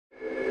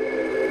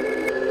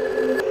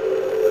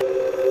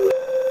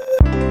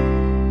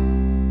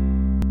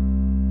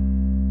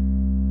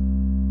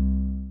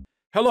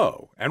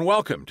Hello, and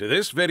welcome to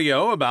this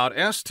video about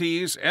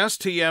ST's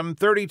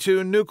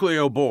STM32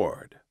 Nucleo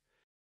board.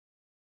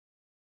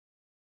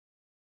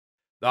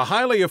 The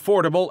highly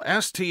affordable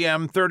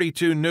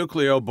STM32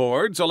 Nucleo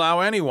boards allow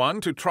anyone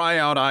to try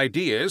out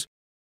ideas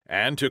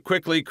and to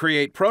quickly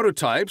create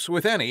prototypes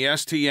with any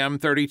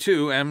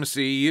STM32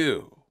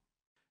 MCU.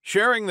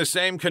 Sharing the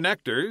same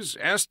connectors,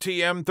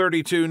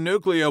 STM32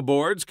 Nucleo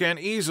boards can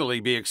easily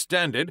be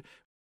extended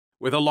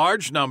with a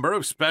large number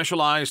of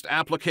specialized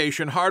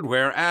application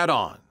hardware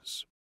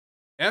add-ons.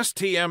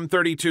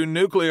 STM32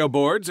 Nucleo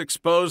boards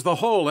expose the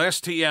whole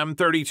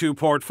STM32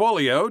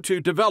 portfolio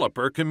to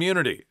developer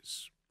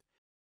communities.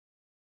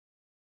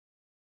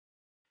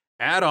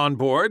 Add-on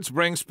boards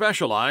bring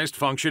specialized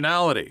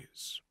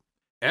functionalities.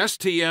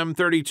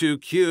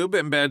 STM32 Cube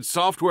embeds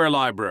software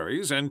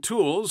libraries and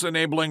tools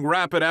enabling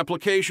rapid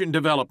application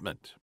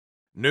development.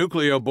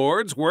 Nucleo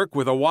boards work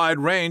with a wide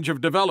range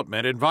of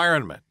development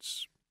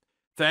environments.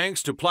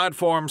 Thanks to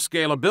platform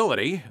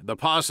scalability, the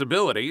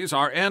possibilities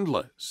are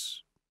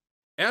endless.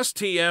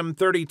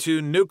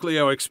 STM32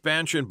 Nucleo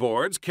expansion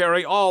boards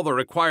carry all the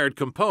required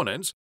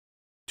components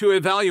to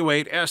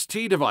evaluate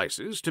ST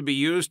devices to be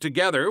used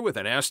together with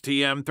an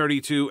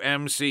STM32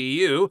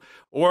 MCU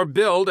or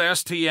build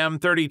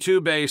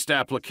STM32-based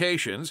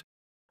applications,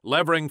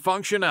 leveraging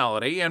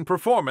functionality and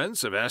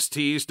performance of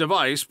ST's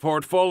device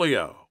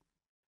portfolio.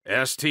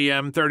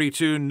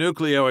 STM32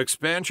 Nucleo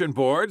expansion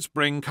boards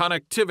bring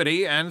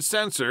connectivity and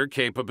sensor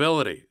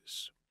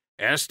capabilities.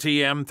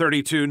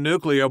 STM32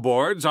 Nucleo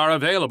boards are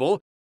available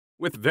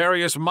with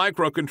various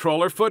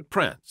microcontroller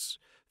footprints,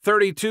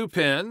 32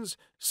 pins,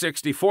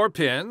 64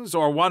 pins,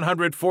 or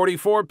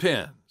 144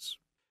 pins.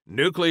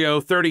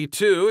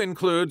 Nucleo-32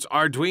 includes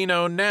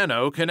Arduino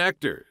Nano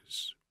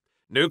connectors.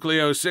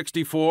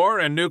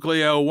 Nucleo-64 and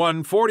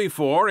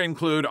Nucleo-144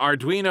 include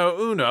Arduino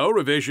Uno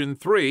Revision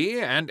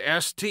 3 and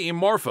ST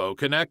Morpho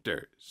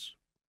connectors.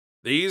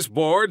 These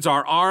boards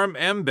are ARM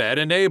embed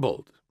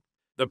enabled.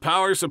 The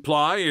power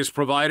supply is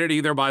provided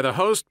either by the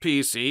host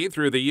PC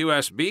through the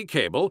USB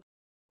cable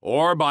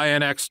or by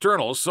an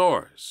external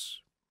source.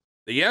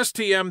 The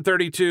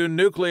STM32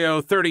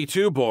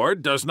 Nucleo-32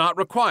 board does not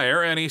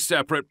require any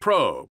separate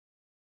probe,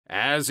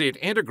 as it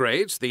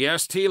integrates the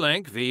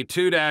ST-Link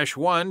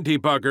v2-1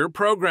 debugger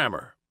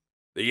programmer.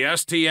 The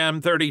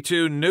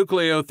STM32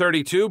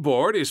 Nucleo-32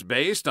 board is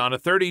based on a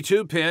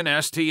 32-pin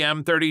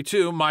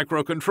STM32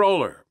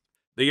 microcontroller.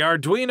 The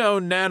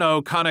Arduino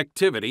Nano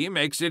connectivity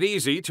makes it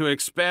easy to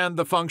expand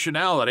the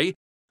functionality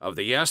of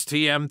the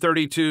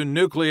STM32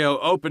 Nucleo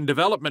Open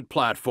Development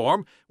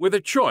Platform with a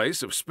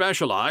choice of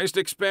specialized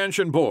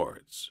expansion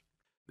boards.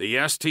 The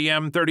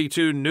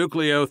STM32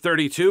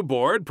 Nucleo-32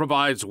 board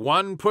provides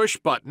one push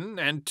button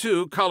and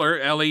two color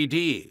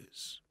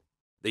LEDs.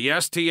 The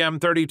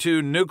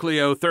STM32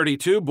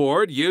 Nucleo-32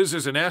 board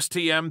uses an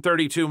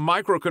STM32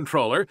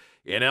 microcontroller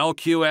in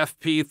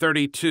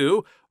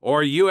LQFP32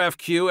 or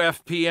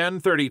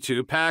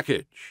UFQ-FPN32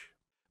 package.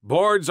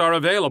 Boards are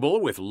available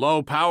with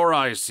low-power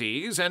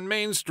ICs and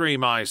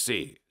mainstream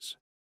ICs.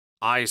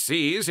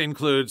 ICs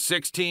include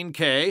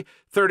 16K,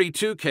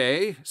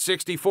 32K,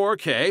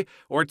 64K,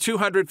 or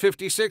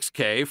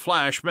 256K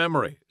flash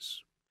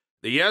memories.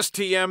 The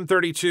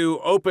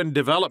STM32 Open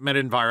Development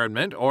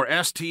Environment, or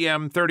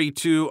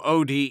STM32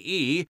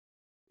 ODE,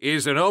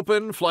 is an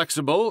open,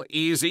 flexible,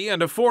 easy,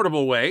 and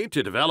affordable way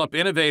to develop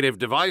innovative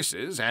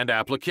devices and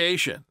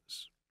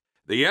applications.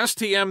 The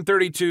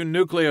STM32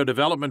 Nucleo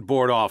Development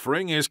Board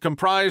offering is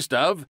comprised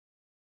of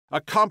a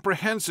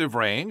comprehensive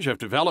range of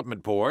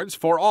development boards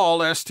for all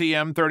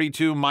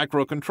STM32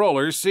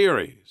 microcontroller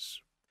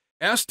series.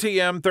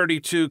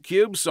 STM32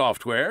 Cube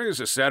software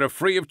is a set of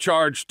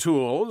free-of-charge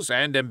tools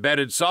and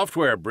embedded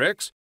software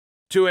bricks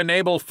to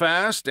enable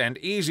fast and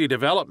easy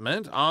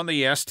development on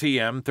the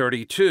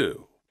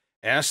STM32.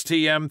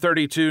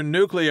 STM32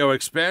 Nucleo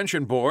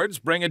expansion boards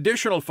bring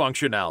additional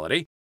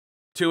functionality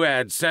to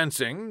add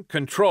sensing,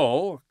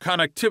 control,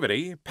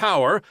 connectivity,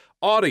 power,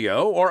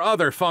 audio, or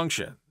other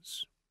functions.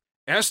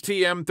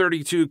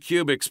 STM32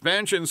 Cube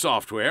expansion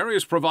software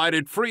is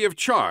provided free of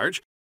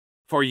charge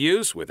for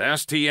use with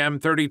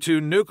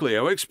STM32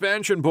 Nucleo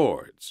expansion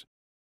boards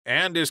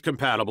and is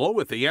compatible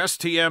with the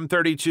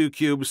STM32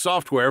 Cube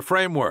software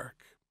framework.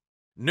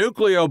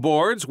 Nucleo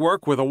boards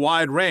work with a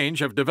wide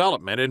range of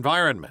development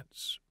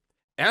environments.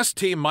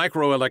 ST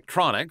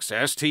Microelectronics'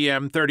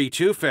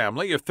 STM32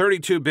 family of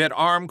 32-bit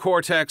ARM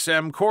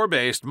Cortex-M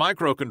core-based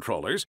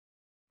microcontrollers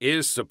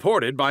is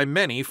supported by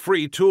many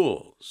free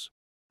tools.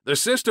 The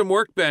System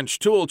Workbench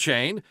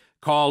toolchain,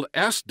 called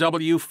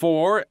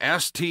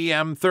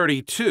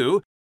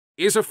SW4-STM32,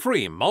 is a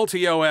free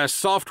multi-OS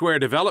software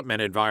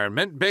development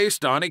environment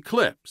based on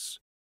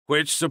Eclipse,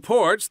 which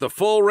supports the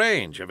full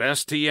range of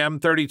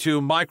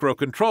STM32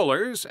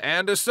 microcontrollers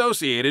and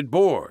associated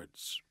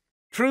boards.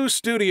 True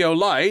Studio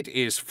Lite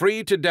is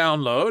free to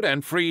download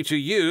and free to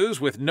use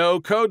with no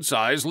code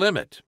size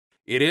limit.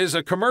 It is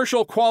a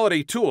commercial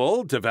quality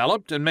tool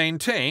developed and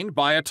maintained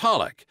by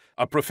Atolic,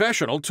 a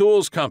professional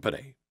tools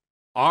company.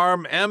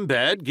 ARM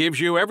embed gives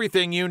you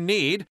everything you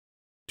need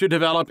to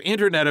develop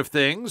Internet of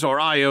Things or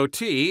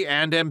IoT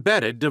and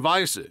embedded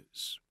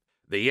devices.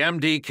 The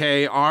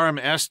MDK ARM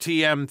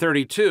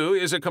STM32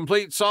 is a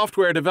complete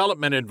software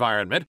development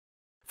environment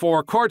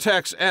for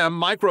Cortex-M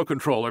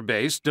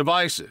microcontroller-based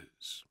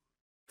devices.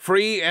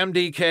 Free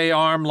MDK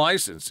ARM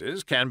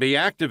licenses can be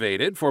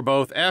activated for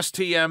both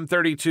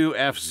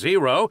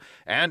STM32F0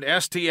 and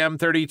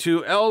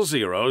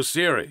STM32L0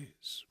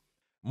 series.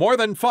 More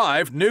than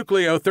 5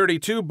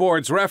 Nucleo-32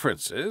 boards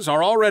references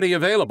are already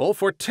available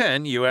for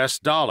 $10 US.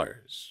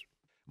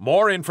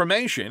 More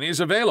information is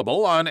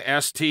available on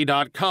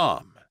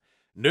st.com.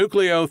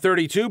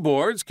 Nucleo-32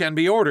 boards can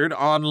be ordered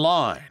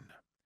online.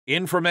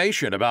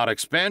 Information about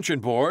expansion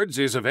boards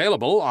is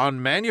available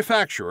on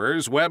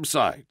manufacturers'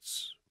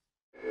 websites.